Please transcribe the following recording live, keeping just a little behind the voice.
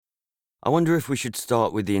I wonder if we should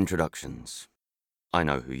start with the introductions. I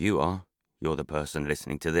know who you are. You're the person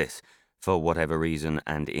listening to this. For whatever reason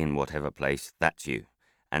and in whatever place, that's you.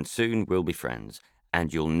 And soon we'll be friends,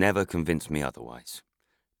 and you'll never convince me otherwise.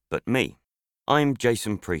 But me, I'm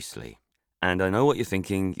Jason Priestley. And I know what you're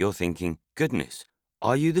thinking. You're thinking, goodness,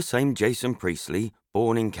 are you the same Jason Priestley,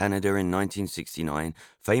 born in Canada in 1969,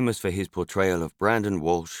 famous for his portrayal of Brandon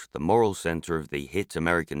Walsh, the moral center of the hit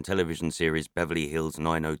American television series Beverly Hills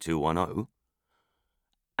 90210?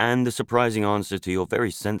 And the surprising answer to your very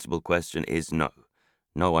sensible question is no.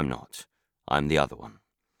 No, I'm not. I'm the other one.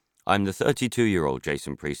 I'm the 32-year-old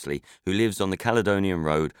Jason Priestley who lives on the Caledonian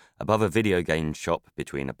Road above a video game shop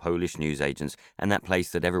between a Polish newsagent's and that place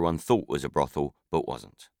that everyone thought was a brothel but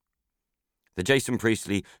wasn't. The Jason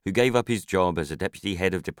Priestley who gave up his job as a deputy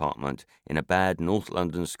head of department in a bad North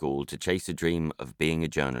London school to chase a dream of being a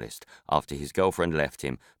journalist after his girlfriend left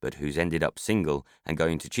him, but who's ended up single and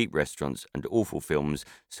going to cheap restaurants and awful films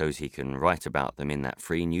so's he can write about them in that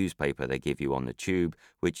free newspaper they give you on the tube,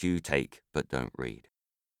 which you take but don't read.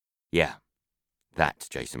 Yeah, that's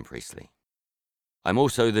Jason Priestley. I'm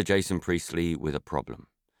also the Jason Priestley with a problem.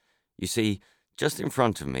 You see, just in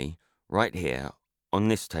front of me, right here, on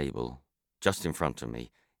this table, just in front of me,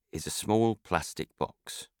 is a small plastic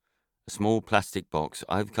box. A small plastic box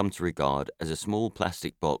I've come to regard as a small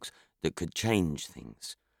plastic box that could change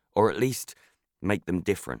things, or at least make them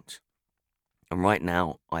different. And right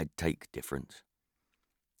now, I'd take different.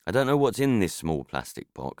 I don't know what's in this small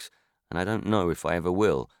plastic box, and I don't know if I ever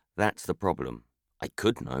will. That's the problem. I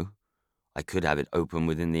could know. I could have it open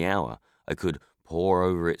within the hour. I could pore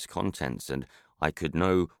over its contents, and I could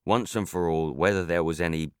know once and for all whether there was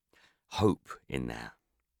any hope in there.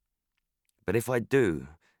 But if I do,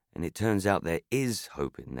 and it turns out there is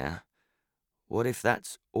hope in there, what if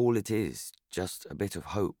that's all it is, just a bit of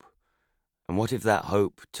hope? And what if that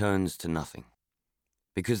hope turns to nothing?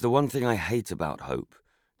 Because the one thing I hate about hope,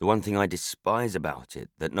 the one thing I despise about it,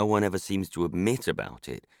 that no one ever seems to admit about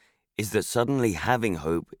it, is that suddenly having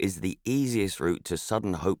hope is the easiest route to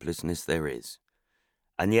sudden hopelessness there is.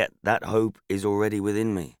 And yet that hope is already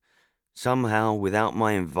within me. Somehow, without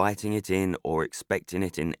my inviting it in or expecting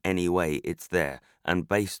it in any way, it's there. And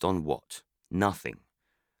based on what? Nothing.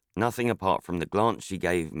 Nothing apart from the glance she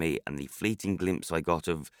gave me and the fleeting glimpse I got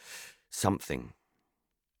of something.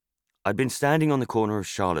 I'd been standing on the corner of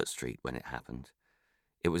Charlotte Street when it happened.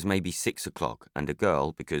 It was maybe 6 o'clock, and a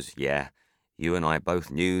girl, because, yeah, you and I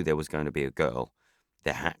both knew there was going to be a girl.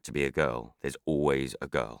 There had to be a girl. There's always a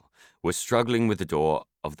girl. Was struggling with the door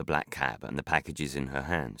of the black cab and the packages in her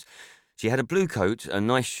hands. She had a blue coat and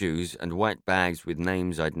nice shoes and white bags with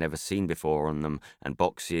names I'd never seen before on them and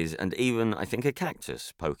boxes and even, I think, a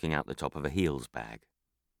cactus poking out the top of a heels bag.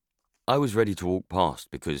 I was ready to walk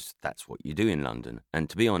past because that's what you do in London,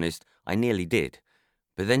 and to be honest, I nearly did.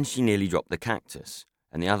 But then she nearly dropped the cactus,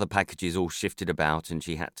 and the other packages all shifted about and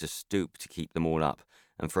she had to stoop to keep them all up,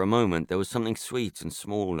 and for a moment there was something sweet and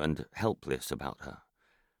small and helpless about her.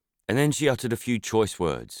 And then she uttered a few choice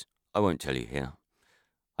words. I won't tell you here.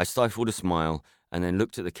 I stifled a smile and then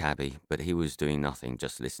looked at the cabbie, but he was doing nothing,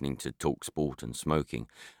 just listening to talk sport and smoking.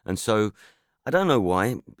 And so, I don't know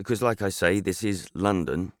why, because like I say, this is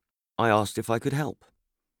London, I asked if I could help.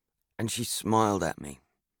 And she smiled at me,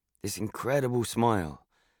 this incredible smile.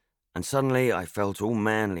 And suddenly I felt all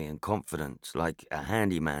manly and confident, like a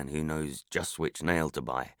handyman who knows just which nail to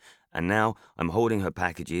buy. And now I'm holding her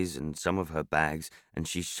packages and some of her bags, and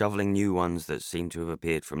she's shoveling new ones that seem to have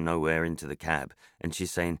appeared from nowhere into the cab, and she's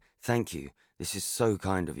saying, "Thank you, this is so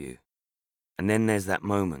kind of you." And then there's that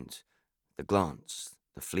moment, the glance,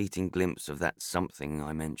 the fleeting glimpse of that something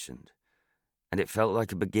I mentioned. And it felt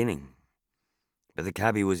like a beginning. But the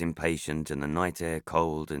cabbie was impatient and the night air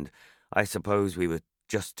cold, and I suppose we were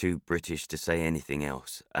just too British to say anything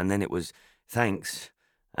else. And then it was, "Thanks,"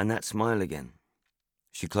 and that smile again.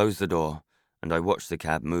 She closed the door, and I watched the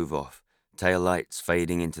cab move off, tail lights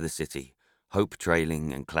fading into the city, hope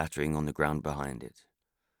trailing and clattering on the ground behind it.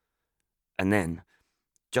 And then,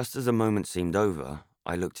 just as the moment seemed over,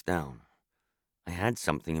 I looked down. I had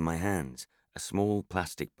something in my hands, a small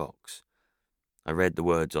plastic box. I read the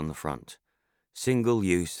words on the front.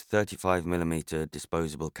 Single-use 35mm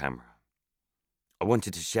disposable camera. I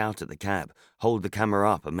wanted to shout at the cab, hold the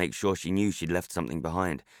camera up and make sure she knew she'd left something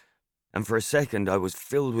behind. And for a second I was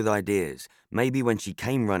filled with ideas. Maybe when she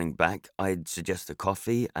came running back, I'd suggest a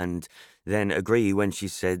coffee and then agree when she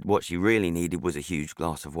said what she really needed was a huge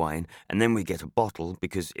glass of wine, and then we'd get a bottle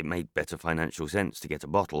because it made better financial sense to get a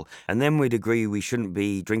bottle, and then we'd agree we shouldn't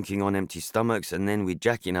be drinking on empty stomachs, and then we'd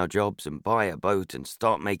jack in our jobs and buy a boat and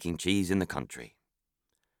start making cheese in the country.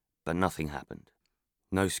 But nothing happened.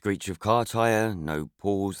 No screech of car tire, no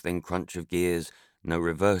pause then crunch of gears, no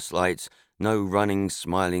reverse lights, no running,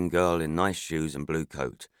 smiling girl in nice shoes and blue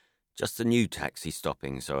coat. Just a new taxi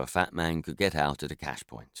stopping so a fat man could get out at a cash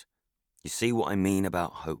point. You see what I mean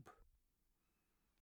about hope?